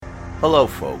Hello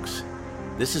folks,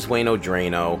 this is Wayno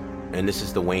Drano, and this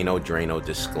is the Wayno Drano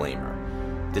disclaimer.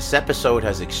 This episode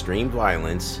has extreme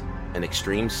violence and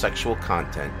extreme sexual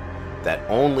content that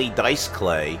only Dice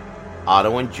Clay,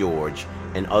 Otto and George,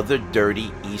 and other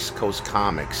dirty East Coast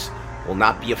comics will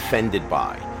not be offended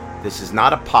by. This is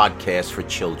not a podcast for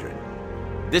children.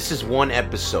 This is one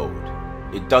episode.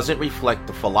 It doesn't reflect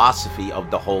the philosophy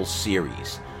of the whole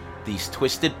series. These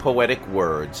twisted poetic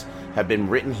words have been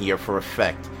written here for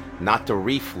effect, not to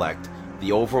reflect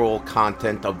the overall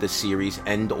content of the series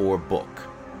and or book.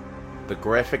 The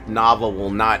graphic novel will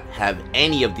not have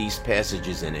any of these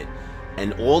passages in it,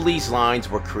 and all these lines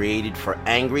were created for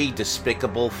angry,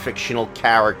 despicable, fictional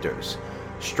characters,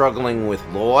 struggling with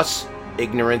loss,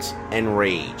 ignorance, and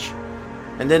rage.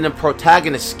 And in the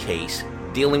protagonist's case,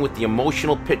 dealing with the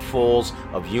emotional pitfalls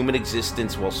of human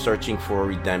existence while searching for a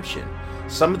redemption.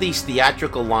 Some of these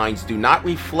theatrical lines do not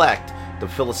reflect the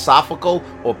philosophical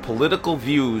or political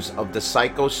views of the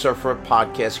Psycho Surfer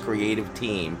podcast creative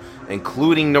team,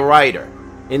 including the writer.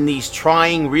 In these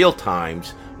trying real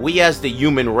times, we as the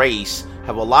human race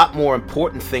have a lot more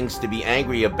important things to be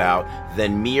angry about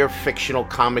than mere fictional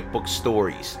comic book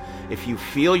stories. If you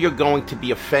feel you're going to be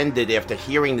offended after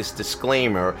hearing this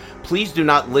disclaimer, please do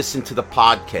not listen to the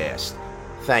podcast.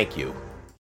 Thank you.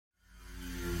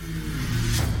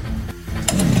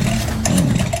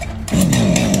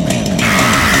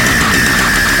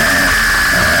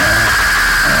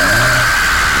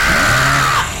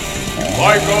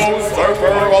 Psycho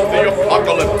Surfer of the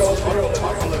Apocalypse.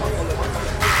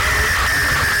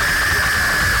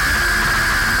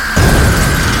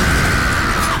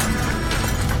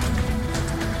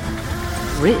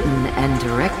 Written and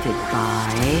directed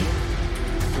by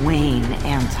Wayne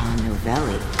Anton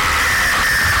Novelli.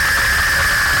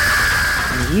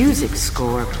 Music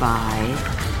score by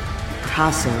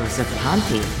Tasso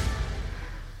Zapanti.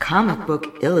 Comic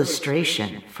book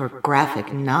illustration for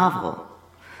graphic novel.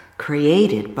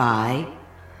 Created by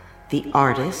the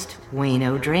artist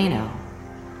Wayno Drano.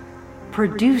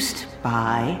 Produced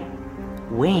by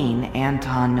Wayne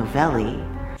Anton Novelli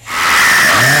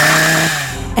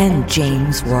and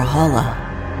James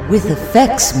Warhola, with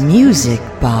effects music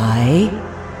by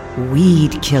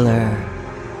Weed Killer,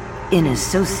 in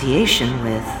association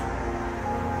with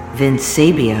Vince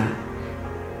Sabia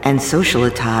and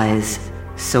Socialitize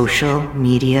Social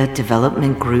Media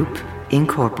Development Group,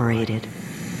 Incorporated.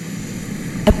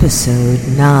 Episode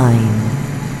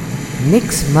 9.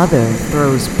 Nick's mother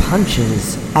throws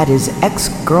punches at his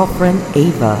ex-girlfriend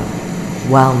Ava,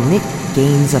 while Nick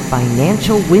gains a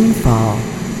financial windfall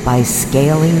by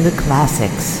scaling the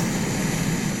classics.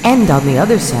 And on the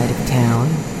other side of town,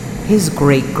 his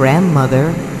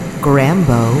great-grandmother,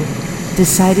 Grambo,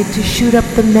 decided to shoot up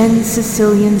the Men's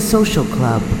Sicilian Social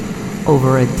Club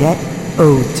over a debt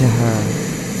owed to her.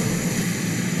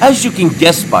 As you can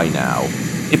guess by now,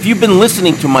 if you've been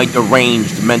listening to my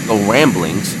deranged mental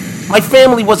ramblings, my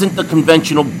family wasn't the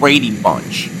conventional Brady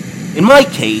Bunch. In my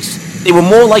case, they were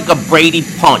more like a Brady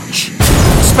Punch,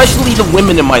 especially the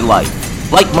women in my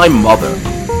life, like my mother.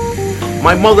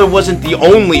 My mother wasn't the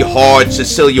only hard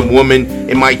Sicilian woman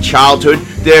in my childhood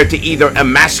there to either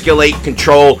emasculate,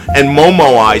 control, and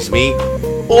momoize me.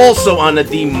 Also on the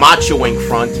de-machoing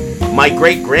front, my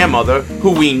great-grandmother,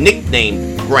 who we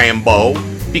nicknamed Grambo,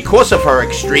 because of her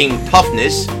extreme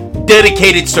toughness,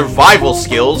 dedicated survival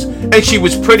skills, and she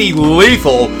was pretty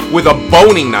lethal with a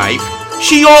boning knife,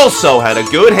 she also had a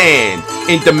good hand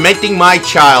in dementing my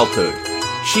childhood.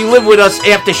 She lived with us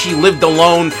after she lived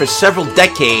alone for several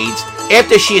decades,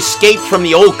 after she escaped from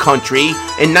the old country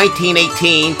in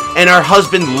 1918, and her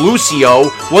husband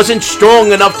Lucio wasn't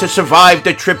strong enough to survive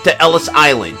the trip to Ellis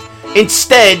Island.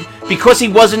 Instead, because he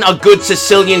wasn't a good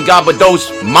Sicilian Gabados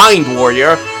mind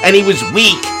warrior, and he was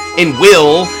weak in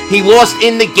will, he lost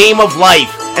in the game of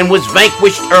life and was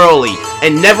vanquished early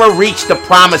and never reached the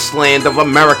promised land of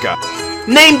America.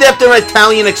 Named after an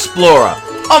Italian explorer,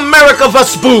 America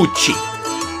Vespucci,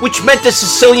 which meant the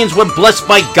Sicilians were blessed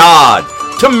by God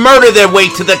to murder their way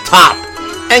to the top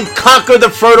and conquer the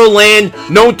fertile land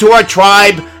known to our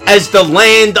tribe as the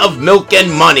land of milk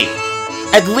and money.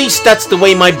 At least that's the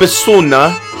way my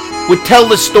Basuna would tell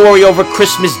the story over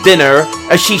Christmas dinner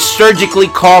as she surgically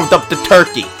carved up the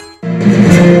turkey.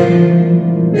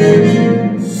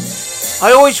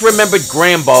 I always remembered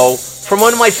Grambo from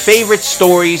one of my favorite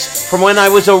stories from when I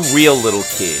was a real little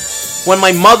kid, when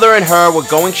my mother and her were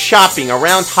going shopping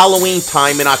around Halloween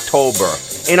time in October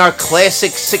in our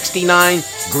classic 69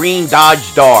 green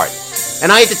Dodge Dart,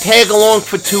 and I had to tag along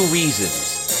for two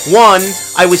reasons. One,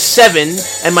 I was 7,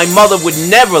 and my mother would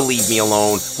never leave me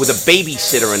alone with a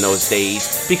babysitter in those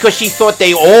days because she thought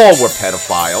they all were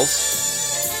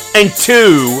pedophiles. And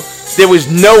 2, there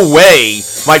was no way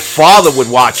my father would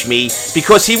watch me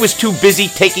because he was too busy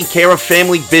taking care of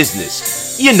family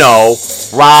business. You know,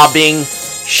 robbing,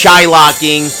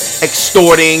 shylocking,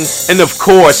 extorting, and of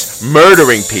course,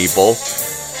 murdering people.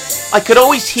 I could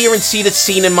always hear and see the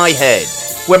scene in my head,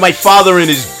 where my father and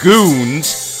his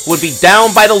goons would be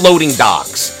down by the loading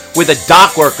docks, where the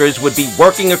dock workers would be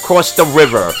working across the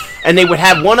river, and they would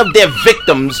have one of their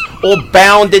victims all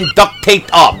bound and duct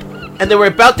taped up, and they were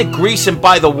about to grease him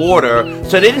by the water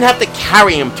so they didn't have to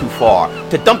carry him too far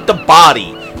to dump the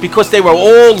body, because they were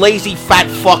all lazy fat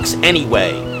fucks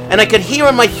anyway. And I could hear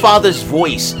in my father's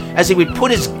voice as he would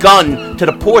put his gun to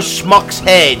the poor schmuck's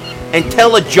head and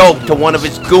tell a joke to one of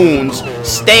his goons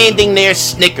standing there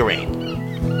snickering.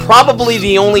 Probably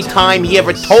the only time he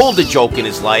ever told a joke in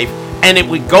his life, and it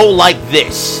would go like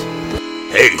this.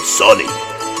 Hey, Sonny,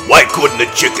 why couldn't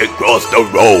the chicken cross the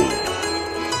road?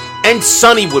 And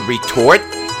Sonny would retort,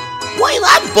 Why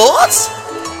not, boss?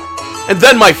 and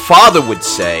then my father would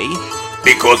say,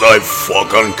 Because I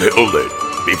fucking killed it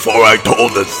before I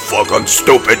told this fucking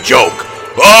stupid joke.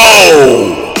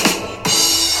 Oh!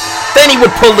 Then he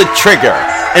would pull the trigger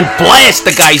and blast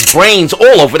the guy's brains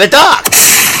all over the dock,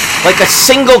 like a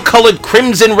single-colored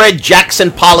crimson-red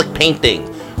Jackson Pollock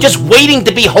painting, just waiting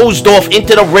to be hosed off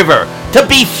into the river to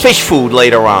be fish food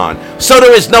later on, so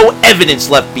there is no evidence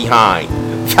left behind.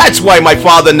 That's why my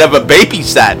father never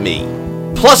babysat me.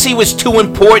 Plus, he was too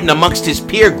important amongst his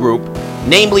peer group,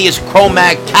 namely his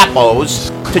Cro-Mag capos,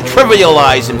 to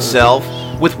trivialize himself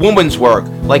with woman's work,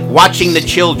 like watching the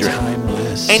children.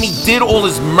 And he did all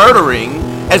his murdering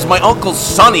as my Uncle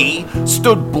Sonny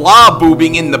stood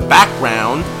blah-boobing in the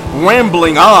background,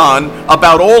 rambling on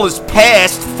about all his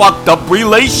past fucked up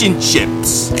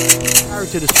relationships. Married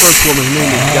to this first woman, her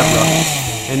name is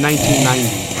Deborah, in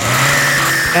 1990.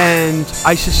 And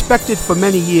I suspected for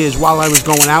many years while I was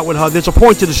going out with her, there's a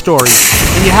point to the story,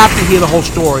 and you have to hear the whole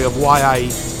story of why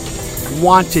I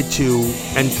wanted to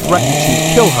and threatened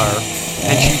to kill her,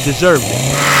 and she deserved it.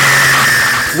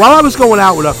 While I was going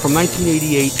out with her from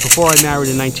 1988, before I married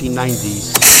in 1990,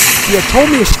 she had told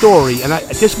me a story, and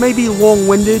this may be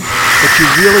long-winded, but you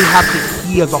really have to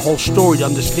hear the whole story to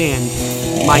understand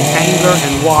my anger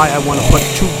and why I want to put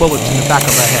 2 bullets in the back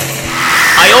of her head.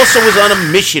 I also was on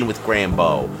a mission with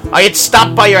Grambo. I had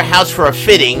stopped by her house for a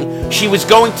fitting. She was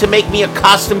going to make me a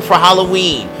costume for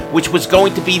Halloween, which was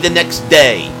going to be the next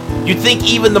day. You'd think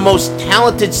even the most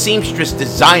talented seamstress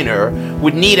designer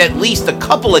would need at least a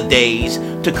couple of days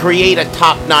to create a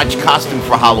top-notch costume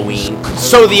for Halloween,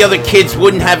 so the other kids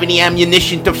wouldn't have any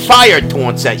ammunition to fire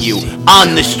taunts at you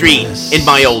on the street in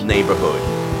my old neighborhood.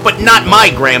 But not my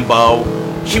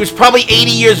Grambo. She was probably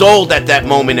 80 years old at that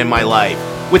moment in my life,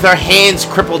 with her hands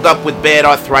crippled up with bad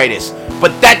arthritis.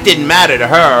 But that didn't matter to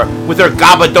her, with her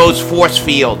Gabados force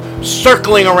field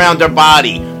circling around her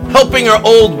body, helping her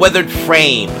old weathered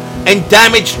frame and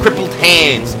damaged crippled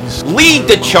hands lead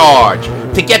the charge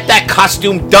to get that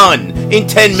costume done in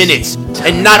 10 minutes.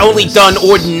 And not only done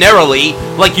ordinarily,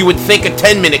 like you would think a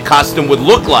 10-minute costume would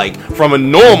look like from a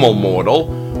normal mortal,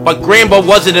 but Grambo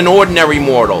wasn't an ordinary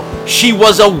mortal. She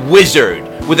was a wizard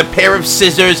with a pair of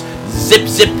scissors, zip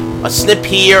zip, a snip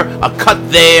here, a cut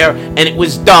there, and it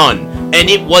was done. And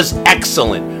it was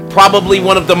excellent. Probably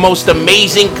one of the most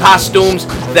amazing costumes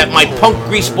that my punk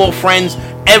greaseball friends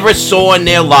ever saw in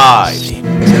their lives.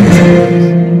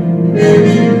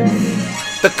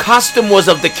 The costume was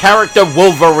of the character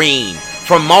Wolverine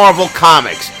from Marvel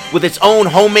Comics, with its own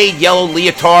homemade yellow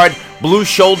leotard, blue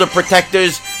shoulder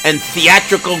protectors, and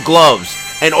theatrical gloves,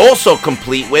 and also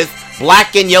complete with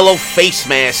black and yellow face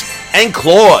mask and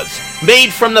claws,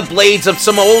 made from the blades of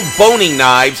some old boning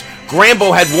knives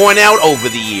Grambo had worn out over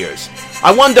the years.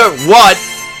 I wonder what,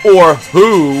 or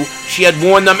who, she had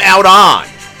worn them out on.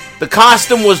 The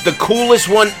costume was the coolest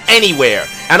one anywhere,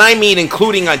 and I mean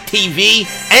including on TV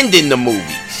and in the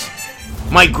movies.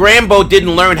 My Grambo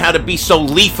didn't learn how to be so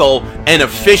lethal and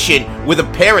efficient with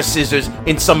a pair of scissors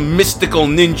in some mystical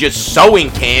ninja sewing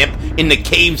camp in the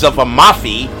caves of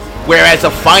Amafi, where as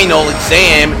a final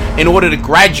exam, in order to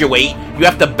graduate, you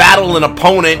have to battle an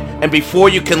opponent, and before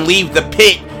you can leave the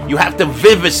pit, you have to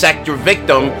vivisect your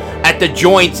victim at the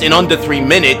joints in under 3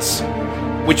 minutes.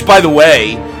 Which, by the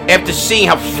way, after seeing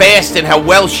how fast and how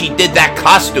well she did that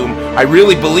costume, I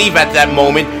really believe at that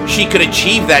moment she could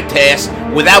achieve that task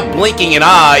without blinking an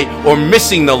eye or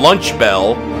missing the lunch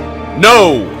bell.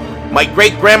 No! My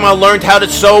great-grandma learned how to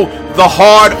sew the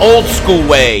hard, old-school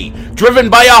way, driven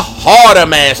by a harder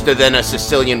master than a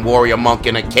Sicilian warrior monk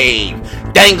in a cave,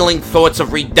 dangling thoughts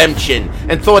of redemption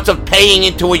and thoughts of paying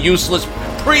into a useless,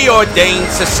 preordained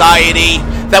society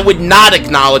that would not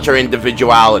acknowledge her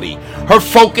individuality. Her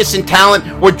focus and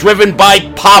talent were driven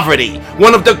by poverty,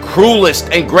 one of the cruelest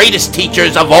and greatest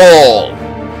teachers of all.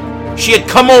 She had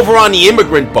come over on the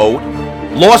immigrant boat,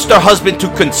 lost her husband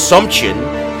to consumption,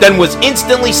 then was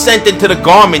instantly sent into the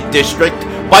garment district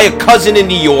by a cousin in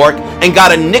New York and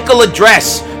got a nickel a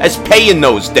dress as pay in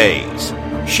those days.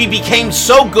 She became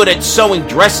so good at sewing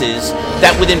dresses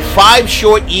that within 5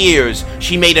 short years,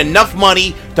 she made enough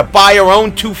money to buy her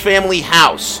own 2-family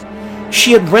house.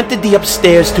 She had rented the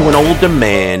upstairs to an older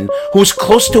man who was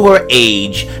close to her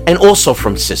age and also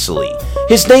from Sicily.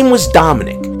 His name was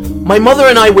Dominic. My mother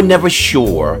and I were never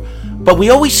sure, but we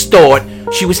always thought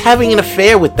she was having an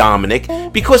affair with Dominic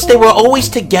because they were always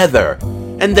together,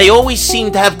 and they always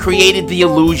seemed to have created the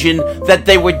illusion that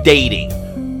they were dating.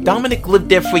 Dominic lived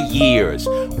there for years,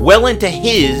 well into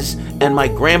his and my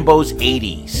Grambo's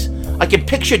 80s. I can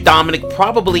picture Dominic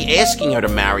probably asking her to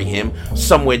marry him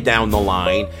somewhere down the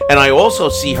line, and I also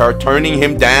see her turning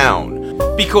him down,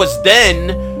 because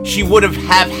then she would have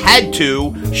had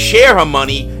to share her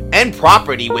money and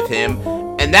property with him,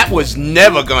 and that was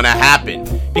never gonna happen.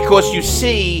 Because you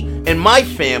see, in my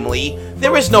family,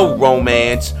 there is no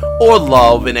romance or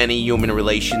love in any human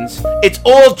relations. It's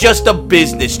all just a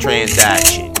business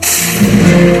transaction.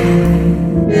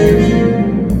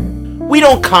 We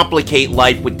don't complicate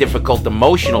life with difficult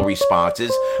emotional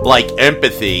responses like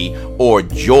empathy or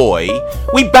joy.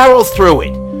 We barrel through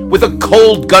it with a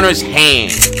cold gunner's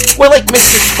hand. We're like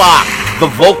Mr. Spock, the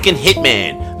Vulcan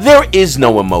hitman. There is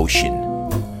no emotion.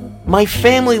 My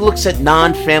family looks at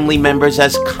non-family members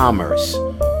as commerce,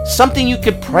 something you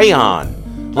could prey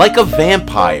on, like a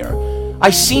vampire. I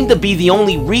seem to be the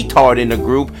only retard in the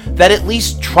group that at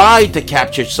least tried to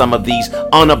capture some of these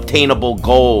unobtainable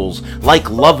goals,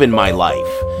 like love in my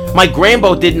life. My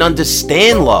Grambo didn't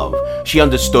understand love. She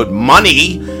understood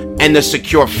money and the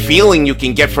secure feeling you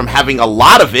can get from having a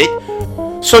lot of it.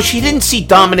 So she didn't see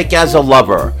Dominic as a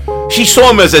lover. She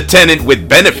saw him as a tenant with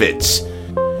benefits.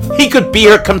 He could be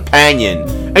her companion,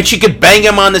 and she could bang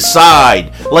him on the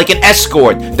side like an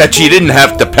escort that she didn't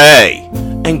have to pay.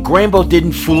 And Grambo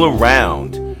didn't fool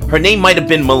around. Her name might have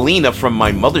been Melina from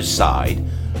my mother's side,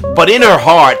 but in her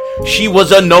heart, she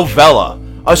was a novella,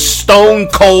 a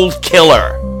stone-cold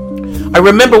killer. I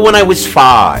remember when I was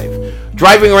 5,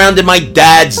 driving around in my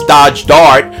dad's Dodge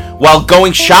Dart while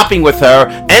going shopping with her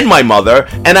and my mother,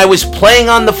 and I was playing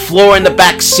on the floor in the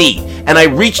back seat, and I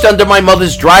reached under my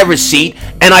mother's driver's seat,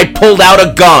 and I pulled out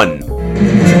a gun.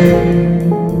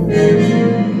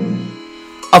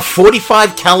 A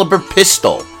 .45 caliber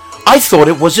pistol. I thought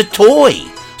it was a toy,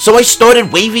 so I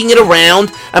started waving it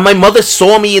around, and my mother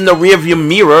saw me in the rearview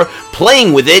mirror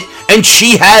playing with it, and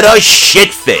she had a shit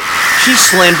fit. She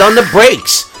slammed on the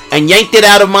brakes and yanked it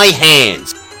out of my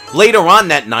hands. Later on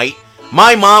that night,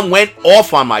 my mom went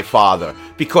off on my father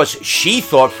because she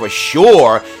thought for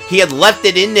sure he had left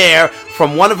it in there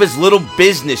from one of his little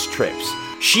business trips.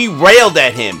 She railed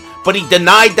at him, but he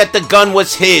denied that the gun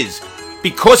was his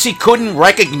because he couldn't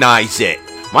recognize it.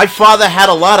 My father had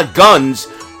a lot of guns,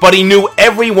 but he knew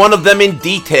every one of them in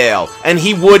detail, and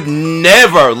he would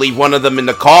never leave one of them in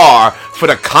the car for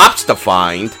the cops to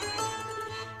find.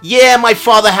 Yeah, my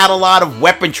father had a lot of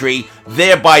weaponry,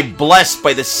 thereby blessed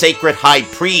by the sacred high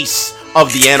priests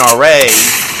of the NRA,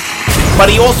 but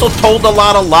he also told a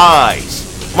lot of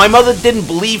lies. My mother didn't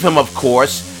believe him, of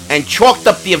course, and chalked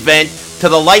up the event to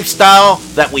the lifestyle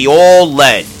that we all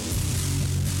led.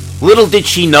 Little did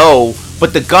she know,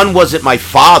 but the gun wasn't my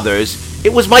father's,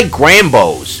 it was my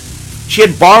Grambo's. She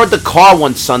had borrowed the car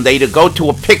one Sunday to go to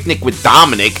a picnic with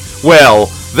Dominic. Well,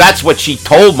 that's what she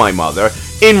told my mother.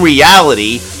 In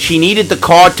reality, she needed the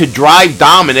car to drive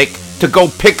Dominic to go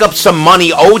pick up some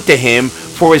money owed to him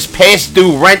for his past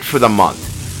due rent for the month.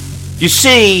 You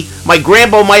see, my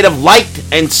Grambo might have liked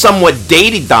and somewhat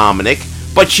dated Dominic,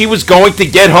 but she was going to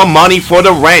get her money for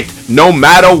the rent, no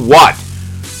matter what.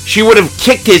 She would have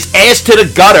kicked his ass to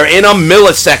the gutter in a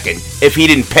millisecond if he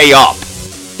didn't pay up.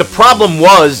 The problem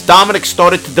was, Dominic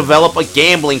started to develop a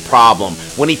gambling problem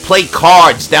when he played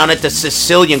cards down at the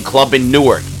Sicilian club in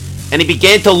Newark, and he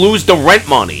began to lose the rent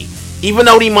money. Even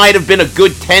though he might have been a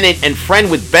good tenant and friend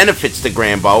with benefits to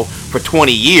Grambo for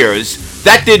 20 years,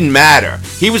 that didn't matter.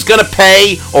 He was going to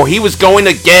pay or he was going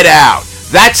to get out.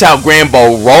 That's how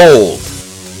Grambo rolled.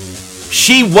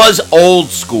 She was old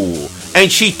school,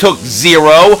 and she took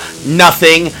zero,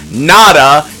 nothing,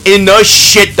 nada in the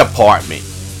shit department.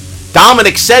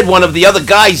 Dominic said one of the other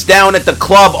guys down at the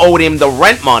club owed him the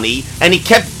rent money, and he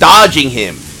kept dodging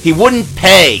him. He wouldn't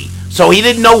pay, so he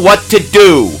didn't know what to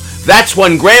do. That's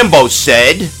when Grambo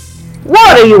said,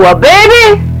 "What are you, a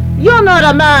baby? You're not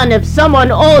a man if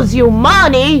someone owes you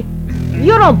money.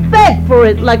 You don't beg for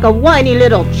it like a whiny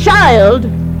little child.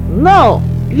 No,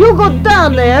 you go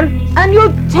down there and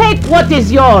you take what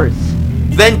is yours."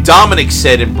 Then Dominic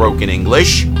said in broken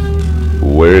English,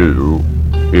 Well,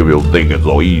 if you think it's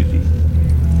so easy,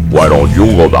 why don't you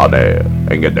go down there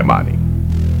and get the money?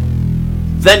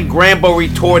 Then Grambo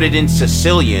retorted in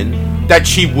Sicilian that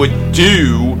she would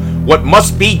do what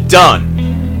must be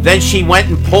done. Then she went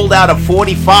and pulled out a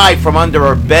 .45 from under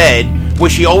her bed, where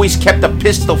she always kept a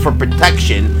pistol for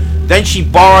protection. Then she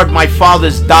borrowed my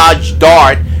father's Dodge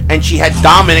Dart, and she had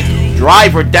Dominic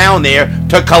drive her down there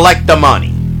to collect the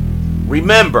money.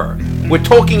 Remember, we're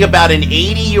talking about an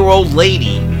 80-year-old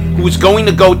lady who was going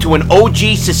to go to an OG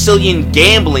Sicilian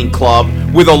gambling club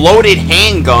with a loaded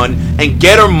handgun and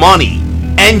get her money.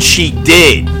 And she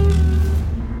did.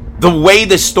 The way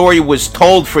the story was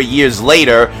told for years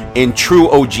later, in true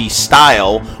OG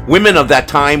style, women of that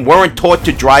time weren't taught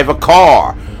to drive a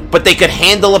car, but they could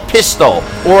handle a pistol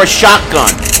or a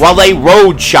shotgun while they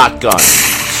rode shotgun.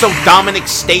 So Dominic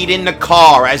stayed in the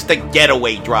car as the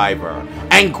getaway driver,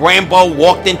 and Grambo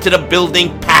walked into the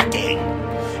building packing.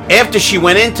 After she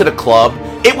went into the club,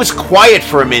 it was quiet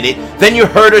for a minute, then you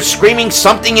heard her screaming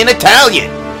something in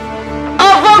Italian.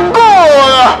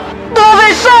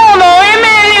 Dove sono I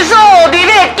miei soldi,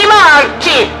 vecchi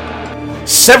marci?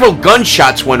 Several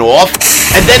gunshots went off,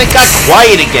 and then it got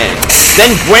quiet again.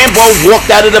 Then Grambo walked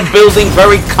out of the building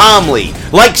very calmly,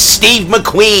 like Steve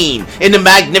McQueen in The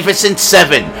Magnificent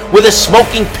Seven, with a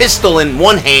smoking pistol in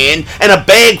one hand and a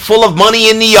bag full of money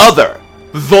in the other.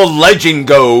 The legend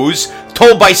goes,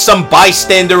 told by some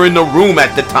bystander in the room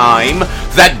at the time,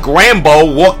 that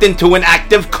Grambo walked into an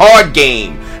active card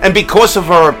game, and because of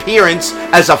her appearance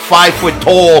as a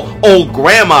 5-foot-tall old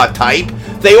grandma type,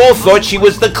 they all thought she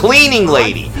was the cleaning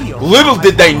lady. Little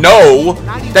did they know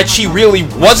that she really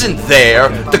wasn't there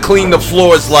to clean the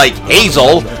floors like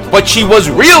Hazel, but she was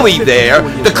really there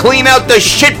to clean out the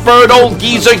shitbird old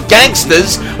geezer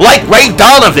gangsters like Ray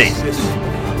Donovan.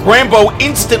 Grambo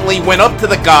instantly went up to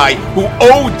the guy who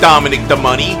owed Dominic the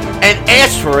money and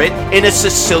asked for it in a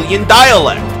Sicilian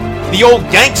dialect. The old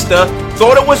gangster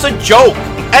thought it was a joke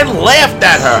and laughed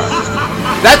at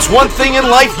her. That's one thing in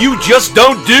life you just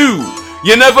don't do.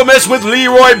 You never mess with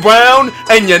Leroy Brown,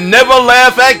 and you never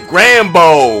laugh at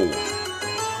Grambo.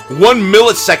 1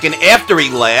 millisecond after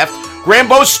he laughed,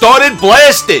 Grambo started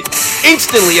blasting.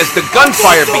 Instantly, as the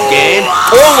gunfire began,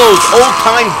 all those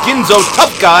old-time Ginzo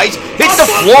tough guys hit the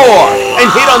floor and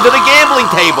hid under the gambling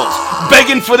tables,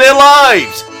 begging for their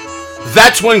lives.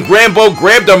 That's when Grambo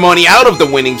grabbed her money out of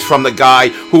the winnings from the guy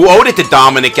who owed it to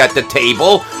Dominic at the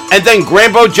table, and then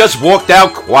Grambo just walked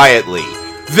out quietly.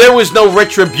 There was no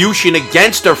retribution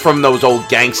against her from those old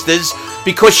gangsters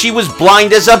because she was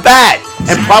blind as a bat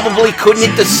and probably couldn't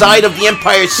hit the side of the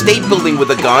Empire State Building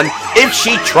with a gun if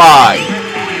she tried.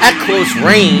 At close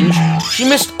range, she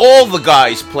missed all the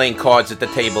guys playing cards at the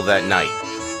table that night.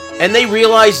 And they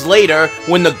realized later,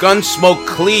 when the gun smoke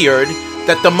cleared,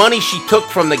 that the money she took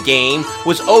from the game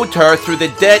was owed to her through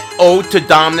the debt owed to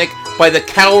Dominic by the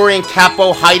cowering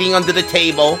capo hiding under the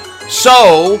table.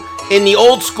 So, in the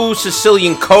old school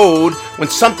Sicilian code, when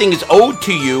something is owed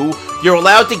to you, you're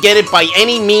allowed to get it by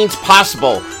any means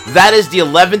possible. That is the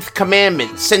 11th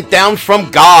commandment sent down from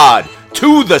God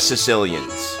to the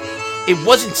Sicilians. It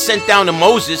wasn't sent down to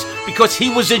Moses because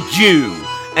he was a Jew.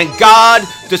 And God,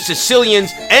 the Sicilians,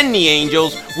 and the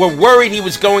angels were worried he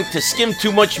was going to skim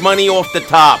too much money off the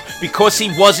top because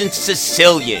he wasn't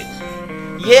Sicilian.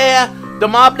 Yeah, the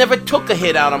mob never took a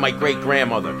hit out on my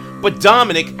great-grandmother, but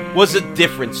Dominic was a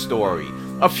different story.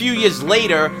 A few years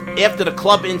later, after the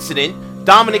club incident,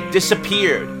 Dominic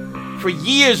disappeared. For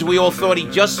years, we all thought he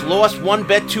just lost one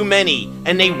bet too many,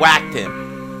 and they whacked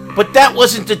him. But that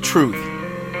wasn't the truth.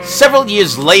 Several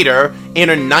years later, in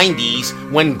her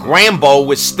 90s, when Grambo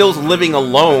was still living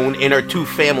alone in her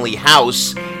two-family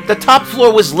house, the top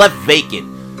floor was left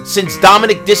vacant, since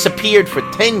Dominic disappeared for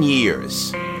 10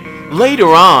 years. Later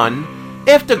on,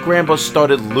 after Grambo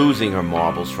started losing her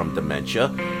marbles from dementia,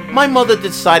 my mother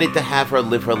decided to have her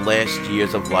live her last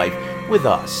years of life with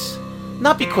us.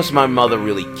 Not because my mother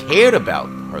really cared about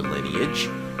her lineage,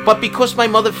 but because my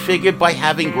mother figured by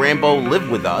having Grambo live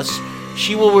with us,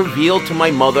 she will reveal to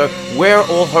my mother where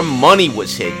all her money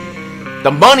was hidden.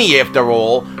 The money, after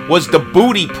all, was the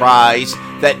booty prize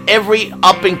that every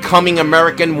up-and-coming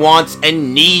American wants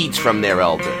and needs from their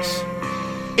elders.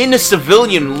 In the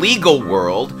civilian legal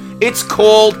world, it's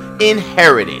called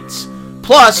inheritance.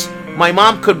 Plus, my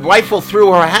mom could rifle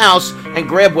through her house and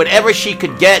grab whatever she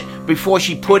could get before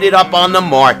she put it up on the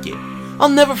market. I'll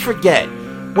never forget.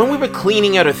 When we were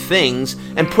cleaning out her things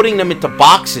and putting them into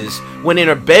boxes, when in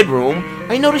her bedroom,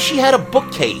 I noticed she had a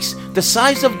bookcase the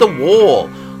size of the wall,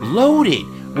 loaded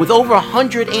with over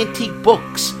 100 antique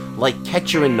books, like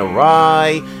Catcher in the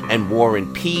Rye and War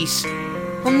and Peace.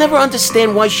 I'll never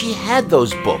understand why she had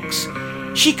those books.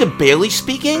 She could barely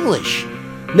speak English,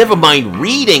 never mind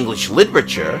read English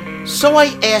literature. So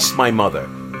I asked my mother,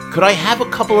 could I have a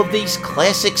couple of these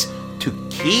classics to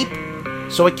keep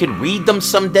so I could read them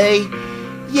someday?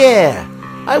 Yeah,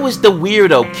 I was the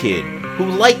weirdo kid who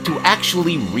liked to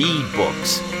actually read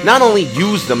books, not only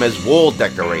use them as wall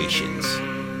decorations.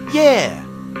 Yeah,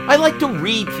 I like to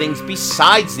read things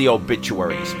besides the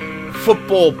obituaries,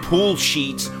 football pool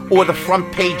sheets, or the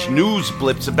front page news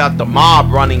blips about the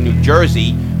mob running New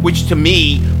Jersey, which to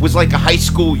me was like a high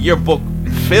school yearbook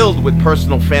filled with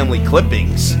personal family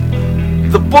clippings.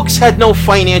 The books had no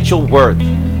financial worth,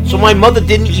 so my mother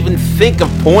didn't even think of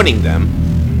pawning them.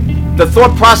 The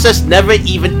thought process never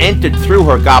even entered through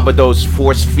her Gabado's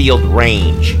force field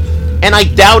range. And I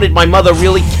doubted my mother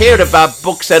really cared about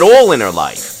books at all in her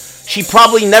life. She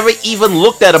probably never even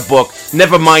looked at a book,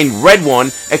 never mind read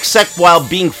one, except while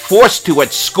being forced to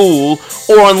at school,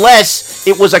 or unless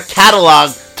it was a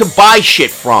catalog to buy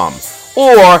shit from.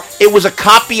 Or it was a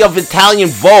copy of Italian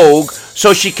Vogue,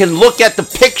 so she can look at the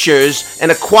pictures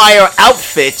and acquire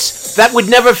outfits that would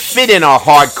never fit in our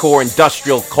hardcore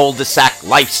industrial cul-de-sac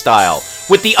lifestyle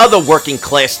with the other working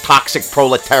class toxic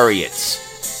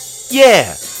proletariats.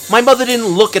 Yeah, my mother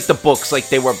didn't look at the books like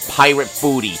they were pirate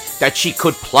booty that she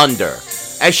could plunder.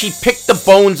 As she picked the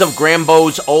bones of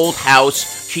Grambo's old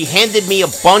house, she handed me a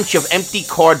bunch of empty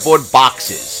cardboard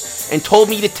boxes and told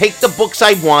me to take the books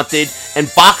I wanted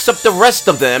and box up the rest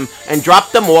of them and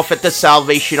drop them off at the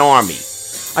Salvation Army.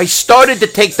 I started to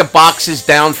take the boxes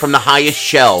down from the highest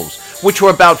shelves, which were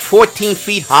about 14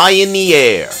 feet high in the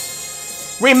air.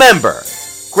 Remember,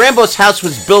 Grambo's house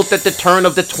was built at the turn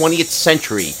of the 20th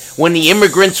century, when the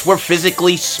immigrants were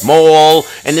physically small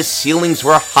and the ceilings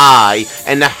were high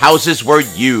and the houses were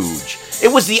huge.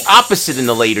 It was the opposite in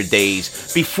the later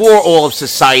days, before all of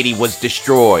society was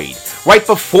destroyed. Right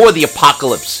before the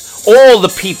apocalypse, all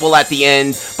the people at the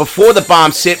end, before the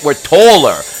bombs hit, were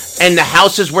taller, and the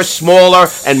houses were smaller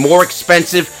and more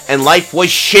expensive, and life was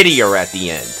shittier at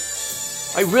the end.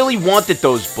 I really wanted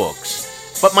those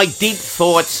books, but my deep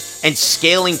thoughts and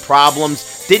scaling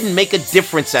problems didn't make a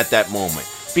difference at that moment,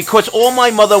 because all my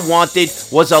mother wanted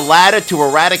was a ladder to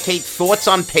eradicate thoughts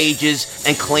on pages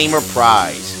and claim her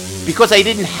prize. Because I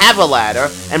didn't have a ladder,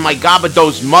 and my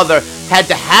Gabado's mother had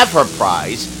to have her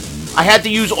prize, I had to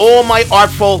use all my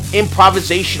artful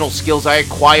improvisational skills I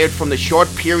acquired from the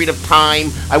short period of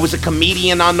time I was a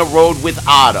comedian on the road with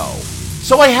Otto.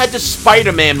 So I had to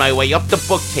Spider-Man my way up the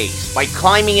bookcase by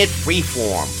climbing it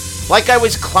freeform, like I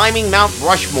was climbing Mount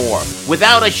Rushmore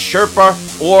without a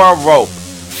Sherpa or a rope,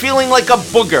 feeling like a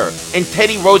booger in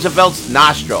Teddy Roosevelt's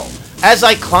nostril. As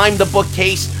I climbed the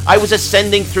bookcase, I was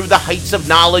ascending through the heights of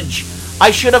knowledge.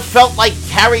 I should have felt like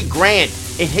Cary Grant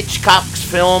in Hitchcock's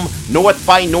film North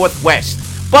by Northwest,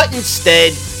 but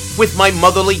instead, with my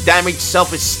motherly damaged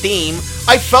self-esteem,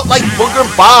 I felt like Booger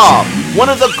Bob, one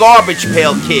of the Garbage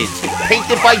Pail Kids,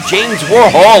 painted by James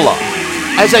Warhola.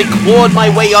 As I clawed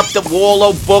my way up the wall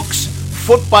of books,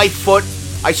 foot by foot,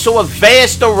 I saw a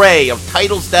vast array of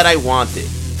titles that I wanted.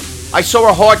 I saw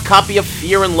a hard copy of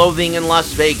Fear and Loathing in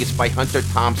Las Vegas by Hunter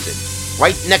Thompson,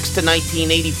 right next to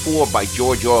 1984 by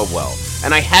George Orwell,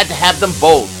 and I had to have them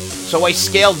both. So I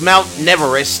scaled Mount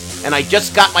Everest, and I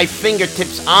just got my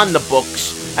fingertips on the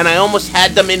books, and I almost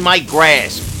had them in my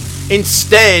grasp.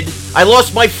 Instead, I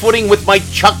lost my footing with my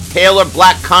Chuck Taylor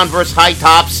black Converse high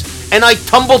tops, and I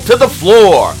tumbled to the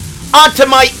floor, onto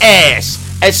my ass,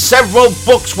 as several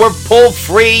books were pulled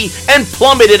free and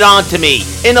plummeted onto me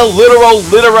in a literal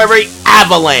literary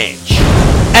avalanche.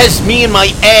 As me and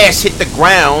my ass hit the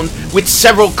ground, with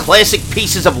several classic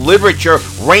pieces of literature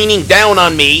raining down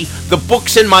on me, the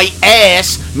books in my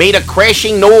ass made a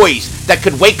crashing noise that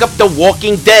could wake up the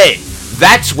walking dead.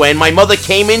 That's when my mother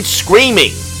came in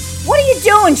screaming. What are you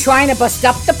doing, trying to bust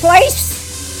up the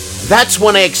place? That's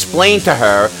when I explained to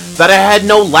her that I had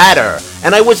no ladder,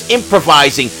 and I was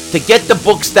improvising to get the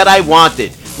books that I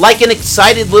wanted, like an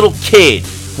excited little kid,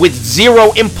 with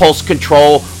zero impulse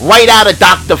control right out of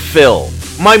Dr. Phil.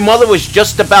 My mother was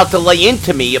just about to lay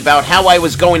into me about how I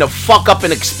was going to fuck up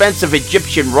an expensive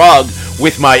Egyptian rug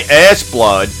with my ass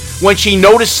blood when she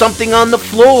noticed something on the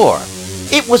floor.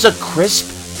 It was a crisp,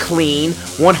 clean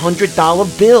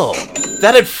 $100 bill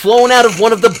that had flown out of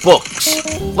one of the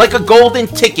books, like a golden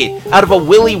ticket out of a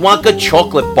Willy Wonka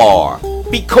chocolate bar.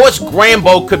 Because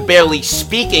Grambo could barely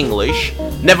speak English,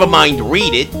 never mind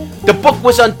read it, The book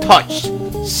was untouched,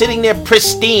 sitting there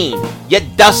pristine,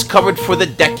 yet dust-covered for the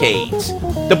decades.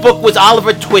 The book was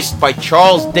Oliver Twist by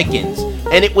Charles Dickens,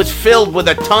 and it was filled with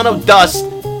a ton of dust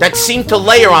that seemed to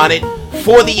layer on it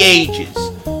for the ages,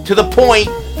 to the point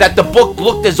that the book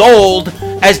looked as old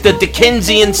as the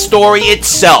Dickensian story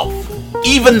itself.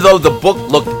 Even though the book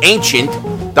looked ancient,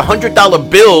 the $100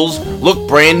 bills looked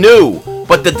brand new,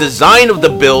 but the design of the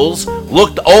bills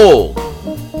looked old.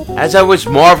 As I was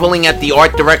marveling at the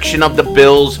art direction of the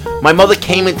bills, my mother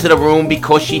came into the room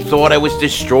because she thought I was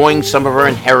destroying some of her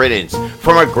inheritance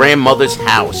from her grandmother's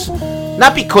house.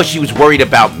 Not because she was worried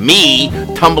about me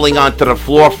tumbling onto the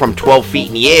floor from 12 feet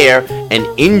in the air and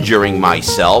injuring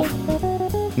myself.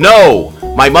 No,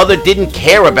 my mother didn't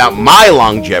care about my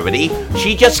longevity.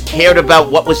 She just cared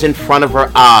about what was in front of her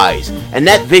eyes, and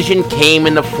that vision came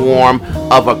in the form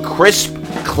of a crisp,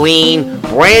 clean,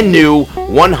 brand new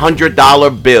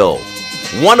 $100 bill.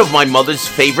 One of my mother's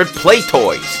favorite play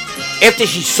toys. After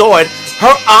she saw it,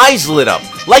 her eyes lit up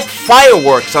like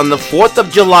fireworks on the 4th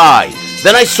of July.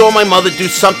 Then I saw my mother do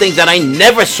something that I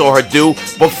never saw her do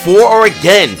before or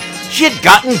again. She had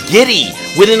gotten giddy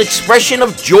with an expression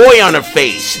of joy on her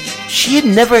face. She had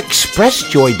never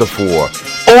expressed joy before,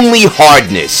 only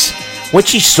hardness. When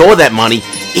she saw that money,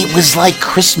 it was like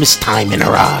Christmas time in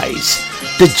her eyes.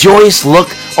 The joyous look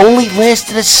only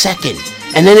lasted a second,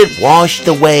 and then it washed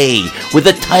away with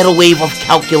a tidal wave of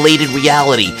calculated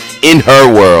reality in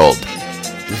her world.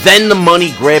 Then the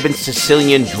money-grabbing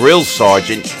Sicilian drill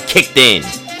sergeant kicked in,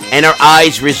 and her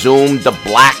eyes resumed the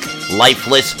black,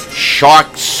 lifeless,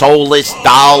 shark, soulless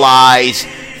doll eyes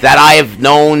that I have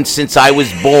known since I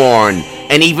was born,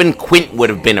 and even Quint would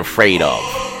have been afraid of.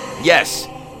 Yes,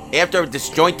 after a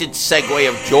disjointed segue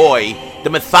of joy, the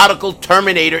methodical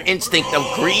Terminator instinct of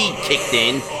greed kicked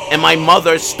in, and my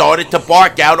mother started to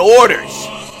bark out orders.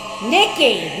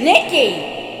 Nicky,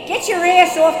 get your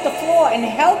ass off the floor and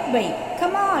help me.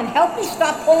 Come on, help me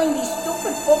stop pulling these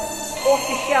stupid books off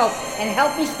the shelf and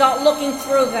help me start looking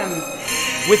through them.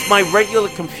 With my regular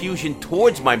confusion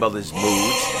towards my mother's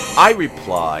moods, I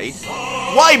replied,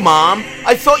 "Why, Mom?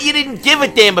 I thought you didn't give a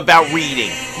damn about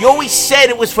reading. You always said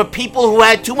it was for people who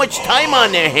had too much time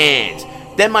on their hands."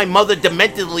 Then my mother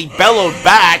dementedly bellowed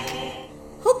back,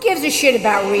 Who gives a shit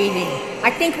about reading?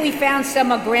 I think we found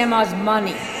some of Grandma's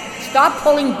money. Stop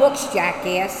pulling books,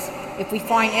 jackass. If we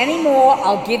find any more,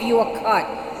 I'll give you a cut.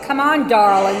 Come on,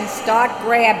 darling, start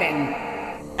grabbing.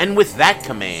 And with that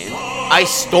command, I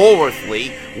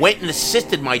stalwartly went and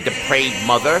assisted my depraved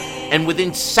mother, and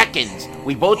within seconds,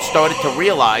 we both started to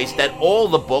realize that all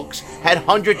the books had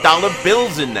 $100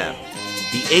 bills in them.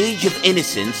 The Age of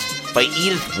Innocence by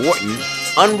Edith Wharton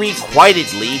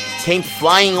unrequitedly came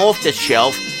flying off the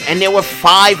shelf, and there were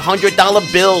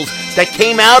 $500 bills that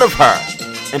came out of her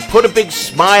and put a big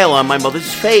smile on my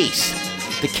mother's face.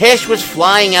 The cash was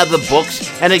flying out of the books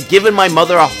and had given my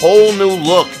mother a whole new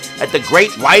look at the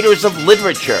great writers of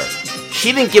literature.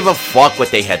 She didn't give a fuck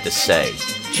what they had to say.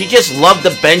 She just loved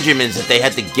the Benjamins that they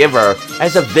had to give her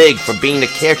as a vig for being the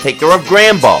caretaker of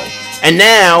Grambo. And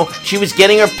now she was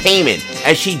getting her payment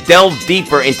as she delved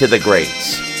deeper into the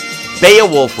greats.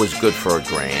 Beowulf was good for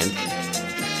 $1,000.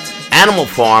 Animal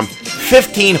Farm,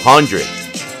 $1,500.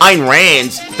 Ayn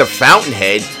Rand's The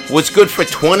Fountainhead was good for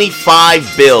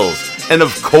 25 bills. And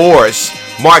of course,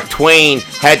 Mark Twain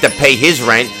had to pay his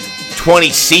rent,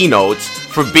 20 C notes,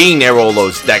 for being there all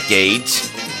those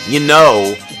decades. You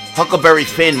know, Huckleberry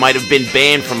Finn might have been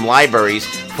banned from libraries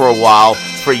for a while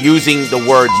for using the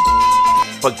word,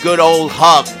 but good old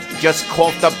Huck just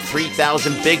coughed up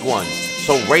 3,000 big ones.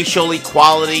 So racial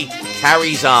equality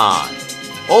carries on.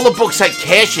 All the books had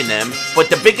cash in them, but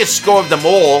the biggest score of them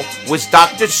all was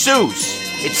Dr. Seuss.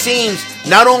 It seems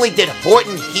not only did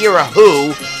Horton hear a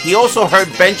who, he also heard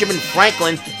Benjamin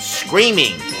Franklin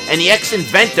screaming, and the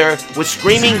ex-inventor was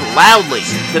screaming loudly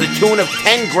to the tune of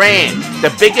 10 grand,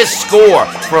 the biggest score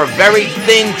for a very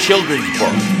thin children's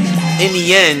book. In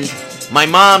the end, my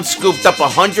mom scooped up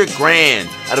 100 grand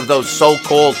out of those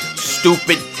so-called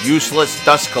stupid, useless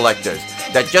dust collectors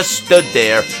that just stood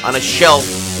there on a shelf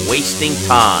wasting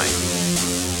time.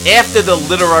 After the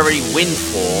literary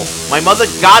windfall, my mother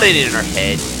got it in her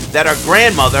head that her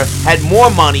grandmother had more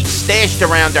money stashed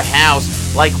around her house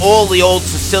like all the old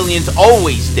Sicilians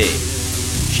always did.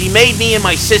 She made me and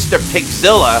my sister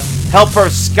Pigzilla help her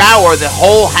scour the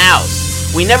whole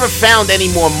house. We never found any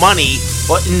more money,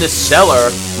 but in the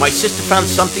cellar, my sister found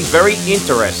something very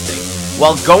interesting.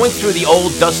 While going through the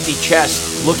old dusty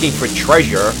chest looking for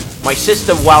treasure, my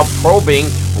sister, while probing,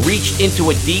 reached into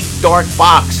a deep, dark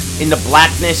box in the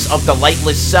blackness of the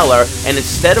lightless cellar, and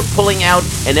instead of pulling out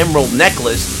an emerald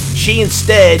necklace, she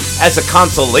instead, as a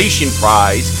consolation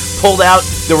prize, pulled out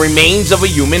the remains of a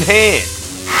human hand.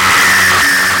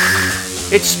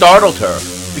 It startled her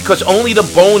because only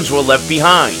the bones were left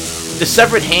behind. The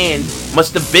severed hand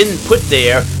must have been put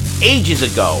there ages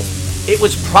ago. It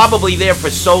was probably there for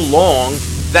so long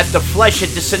that the flesh had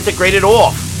disintegrated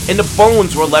off and the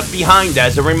bones were left behind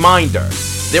as a reminder.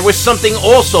 There was something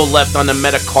also left on the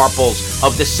metacarpals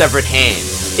of the severed hand.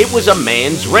 It was a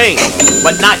man's ring,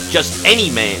 but not just any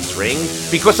man's ring,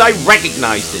 because I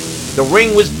recognized it. The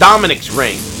ring was Dominic's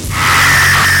ring.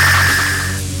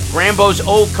 Grambo's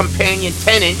old companion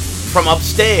tenant from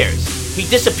upstairs. He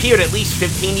disappeared at least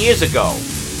 15 years ago.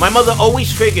 My mother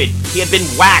always figured he had been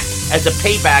whacked as a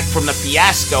payback from the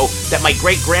fiasco that my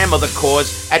great-grandmother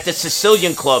caused at the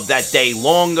Sicilian Club that day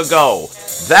long ago.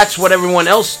 That's what everyone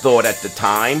else thought at the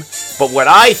time, but what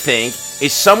I think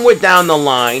is somewhere down the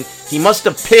line, he must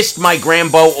have pissed my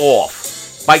Grambo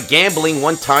off by gambling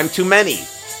one time too many.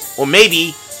 Or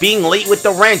maybe being late with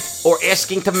the rent or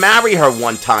asking to marry her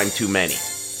one time too many.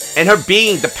 And her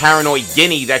being the paranoid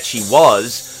guinea that she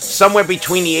was, somewhere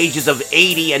between the ages of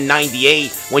 80 and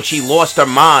 98 when she lost her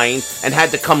mind and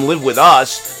had to come live with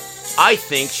us, I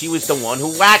think she was the one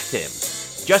who whacked him,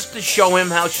 just to show him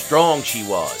how strong she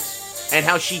was, and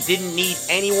how she didn't need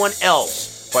anyone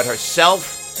else but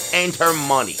herself and her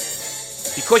money.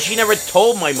 Because she never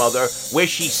told my mother where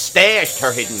she stashed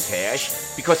her hidden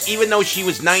cash, because even though she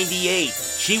was 98,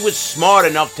 she was smart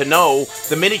enough to know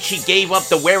the minute she gave up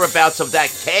the whereabouts of that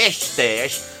cash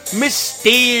stash,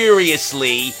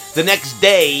 mysteriously, the next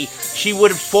day, she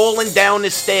would have fallen down the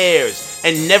stairs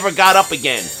and never got up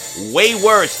again. Way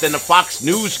worse than the Fox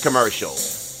News commercial.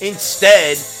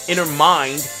 Instead, in her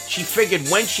mind, she figured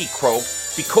when she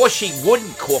croaked, because she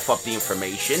wouldn't cough up the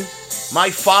information, my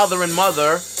father and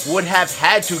mother would have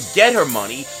had to get her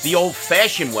money the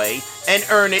old-fashioned way and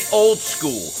earn it old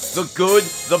school, the good,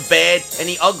 the bad, and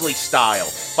the ugly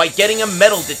style, by getting a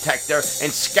metal detector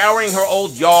and scouring her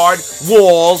old yard,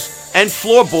 walls, and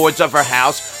floorboards of her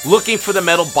house looking for the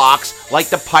metal box like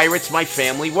the pirates my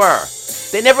family were.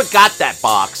 They never got that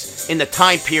box in the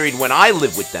time period when I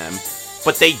lived with them,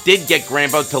 but they did get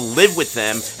Grambo to live with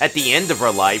them at the end of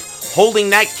her life, holding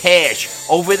that cash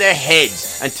over their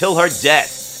heads until her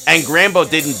death. And Grambo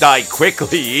didn't die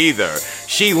quickly either.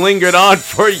 She lingered on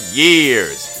for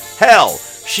years. Hell,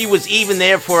 she was even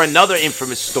there for another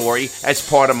infamous story as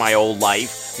part of my old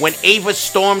life, when Ava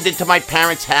stormed into my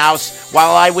parents' house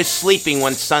while I was sleeping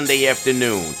one Sunday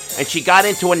afternoon, and she got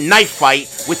into a knife fight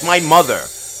with my mother.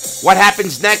 What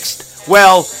happens next?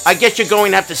 Well, I guess you're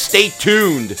going to have to stay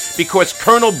tuned, because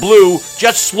Colonel Blue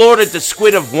just slaughtered the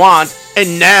squid of want,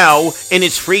 and now, in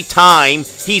his free time,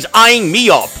 he's eyeing me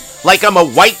up like I'm a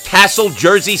White Castle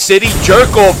Jersey City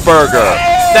jerk-off burger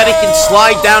that he can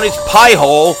slide down his pie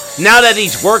hole now that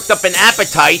he's worked up an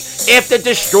appetite after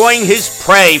destroying his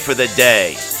prey for the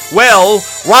day. Well,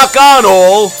 rock on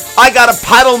all. I gotta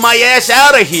paddle my ass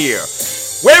out of here.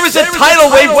 Where is a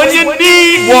tidal wave when you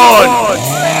need one?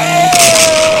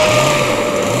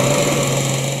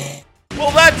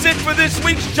 Well, that's it for this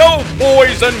week's show,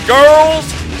 boys and girls.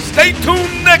 Stay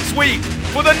tuned next week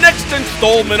for the next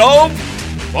installment of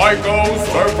Psycho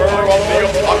Surfer of the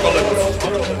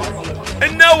Apocalypse.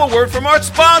 And now a word from our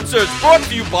sponsors, brought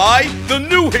to you by the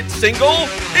new hit single,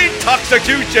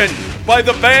 Intoxicution, by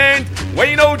the band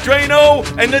Wayno Drano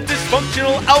and the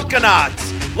Dysfunctional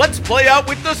Alkanauts. Let's play out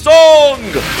with the song.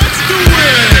 Let's do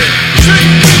it!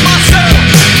 Sing